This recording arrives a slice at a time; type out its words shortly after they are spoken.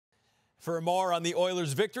For more on the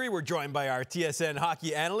Oilers' victory, we're joined by our TSN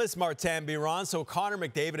Hockey analyst, Martin Biron. So Connor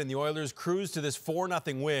McDavid and the Oilers cruise to this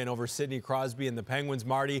 4-0 win over Sidney Crosby and the Penguins.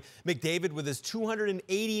 Marty, McDavid with his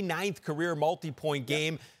 289th career multi-point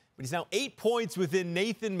game. But he's now 8 points within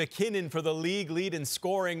Nathan MacKinnon for the league lead in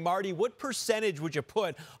scoring. Marty, what percentage would you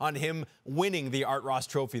put on him winning the Art Ross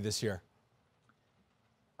Trophy this year?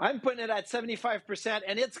 I'm putting it at 75%,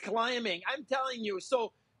 and it's climbing. I'm telling you.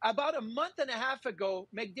 So about a month and a half ago,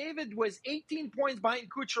 McDavid was 18 points behind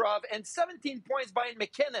Kucherov and 17 points behind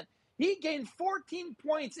MacKinnon. He gained 14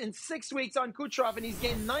 points in 6 weeks on Kucherov, and he's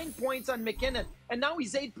gained 9 points on MacKinnon. And now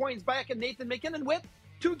he's 8 points back on Nathan MacKinnon with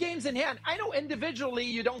 2 games in hand. I know individually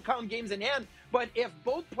you don't count games in hand, but if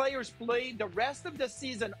both players play the rest of the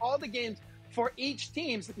season, all the games for each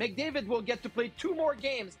team, McDavid will get to play 2 more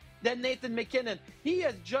games than Nathan MacKinnon. He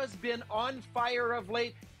has just been on fire of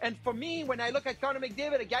late. And for me, when I look at Connor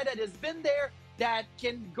McDavid, a guy that has been there, that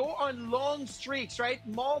can go on long streaks, right?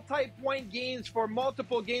 Multi-point games for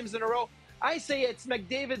multiple games in a row. I say it's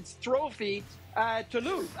McDavid's trophy to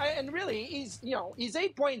lose. And really, he's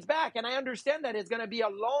 8 points back. And I understand that it's going to be a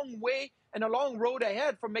long way and a long road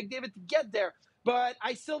ahead for McDavid to get there. But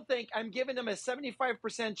I still think I'm giving him a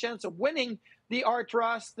 75% chance of winning the Art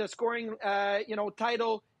Ross, the scoring,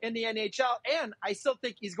 title in the NHL. And I still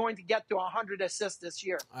think he's going to get to 100 assists this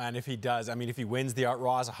year. And if he does, if he wins the Art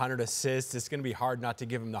Ross, 100 assists, it's going to be hard not to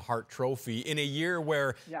give him the Hart Trophy in a year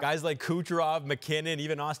where guys like Kucherov, MacKinnon,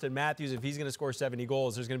 even Austin Matthews, if he's going to score 70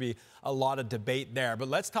 goals, there's going to be a lot of debate there. But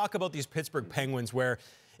let's talk about these Pittsburgh Penguins where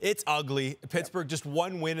it's ugly. Pittsburgh just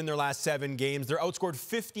 1 win in their last 7 games. They're outscored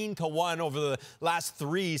 15-1 over the last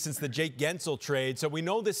 3 since the Jake Gensel trade. So we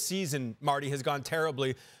know this season, Marty, has gone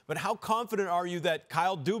terribly. But how confident are you that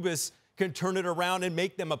Kyle Dubas can turn it around and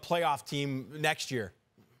make them a playoff team next year?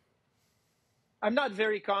 I'm not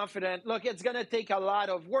very confident. Look, it's going to take a lot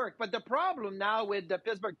of work. But the problem now with the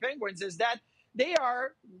Pittsburgh Penguins is that they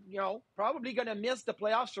are, probably going to miss the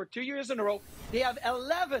playoffs for 2 years in a row. They have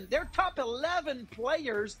 11. Their top 11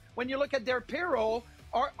 players, when you look at their payroll,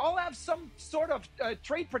 all have some sort of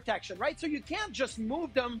trade protection, right? So you can't just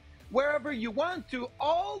move them wherever you want to.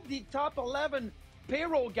 All the top 11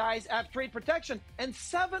 payroll guys have trade protection, and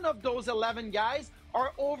 7 of those 11 guys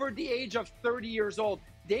are over the age of 30 years old.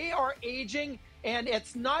 They are aging, and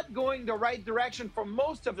it's not going the right direction for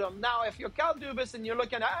most of them. Now, if you're Kyle Dubas and you're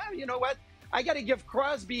looking at, you know what? I got to give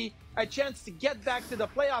Crosby a chance to get back to the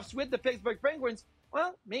playoffs with the Pittsburgh Penguins.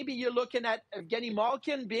 Well, maybe you're looking at Evgeny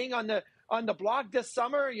Malkin being on the block this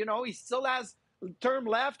summer. He still has term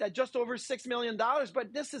left at just over $6 million.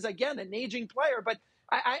 But this is, again, an aging player. But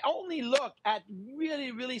I only look at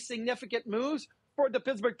really, really significant moves for the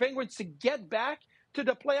Pittsburgh Penguins to get back to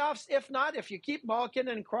the playoffs. If not, if you keep Malkin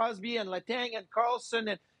and Crosby and Letang and Carlson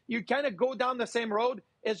and you kind of go down the same road,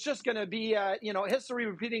 it's just going to be, history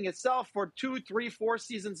repeating itself for 2, 3, 4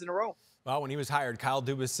 seasons in a row. Well, when he was hired, Kyle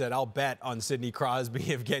Dubas said, I'll bet on Sidney Crosby,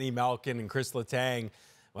 Evgeny Malkin, and Chris Letang.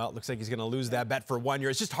 Well, it looks like he's going to lose that bet for 1 year.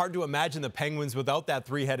 It's just hard to imagine the Penguins without that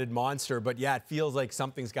 3-headed monster. But, yeah, it feels like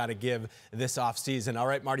something's got to give this offseason. All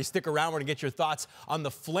right, Marty, stick around. We're going to get your thoughts on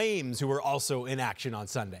the Flames, who are also in action on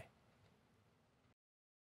Sunday.